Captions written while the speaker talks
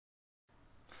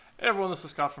Hey everyone, this is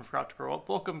Scott from Forgot to Grow Up.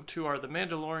 Welcome to our The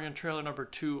Mandalorian trailer number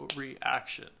 2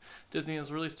 reaction. Disney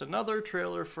has released another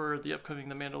trailer for the upcoming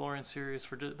The Mandalorian series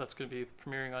that's going to be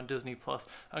premiering on Disney+. I'm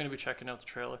going to be checking out the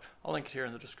trailer. I'll link it here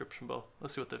in the description below.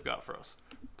 Let's see what they've got for us.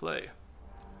 Play.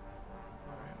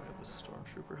 Alright, we have the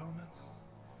Stormtrooper helmets.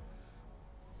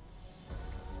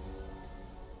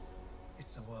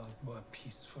 Is the world more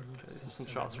peaceful? Okay, these are some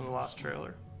shots from the last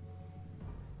trailer.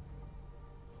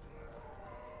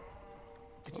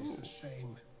 It is a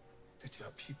shame that your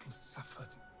people suffered.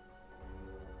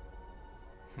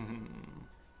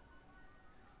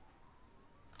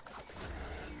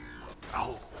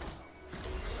 Ow.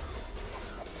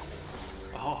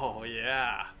 Oh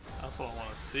yeah, that's what I want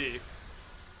to see.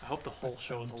 I hope the whole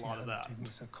show is a lot of that. It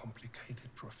was a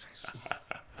complicated profession.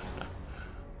 I'm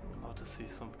about to see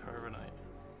some carbonite.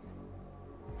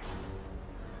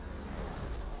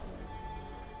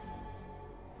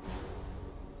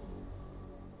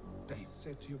 They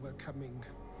said you were coming.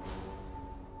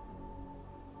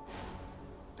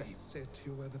 They said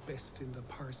you were the best in the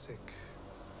parsec.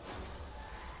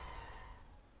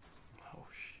 Oh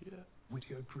shit. Would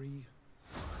you agree?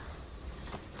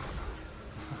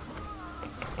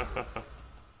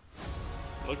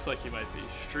 Looks like you might be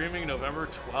streaming November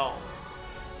 12th.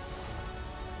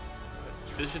 A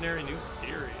visionary new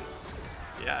series.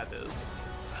 Yeah, it is.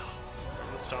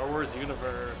 In the Star Wars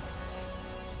universe.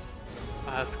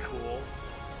 That's cool.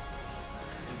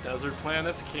 And desert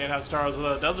planets. You can't have Star Wars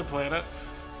without a desert planet.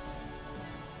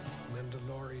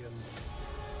 Mandalorian.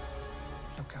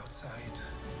 Look outside.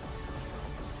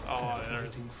 Oh, They're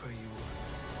there's... waiting for you.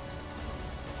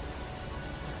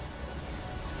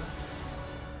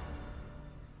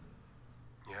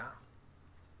 Yeah?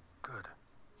 Good.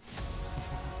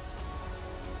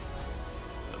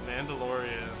 The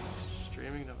Mandalorian.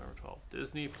 Streaming November 12th.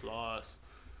 Disney+.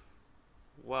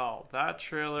 Well, that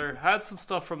trailer had some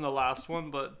stuff from the last one,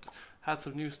 but had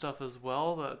some new stuff as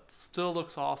well that still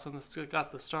looks awesome. It's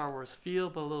got the Star Wars feel,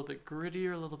 but a little bit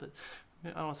grittier, a little bit, I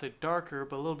don't want to say darker,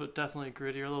 but a little bit definitely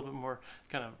grittier, a little bit more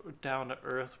kind of down to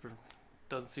earth.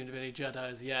 Doesn't seem to be any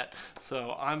Jedis yet,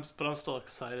 so I'm still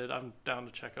excited. I'm down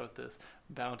to check out this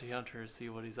bounty hunter, see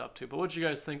what he's up to. But what did you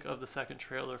guys think of the second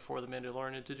trailer for The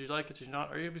Mandalorian? Did you like it? Did you not?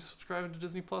 Are you going to be subscribing to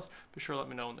Disney+? Be sure to let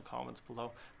me know in the comments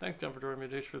below. Thanks again for joining me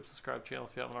today. Subscribe to the channel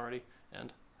if you haven't already,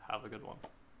 and have a good one.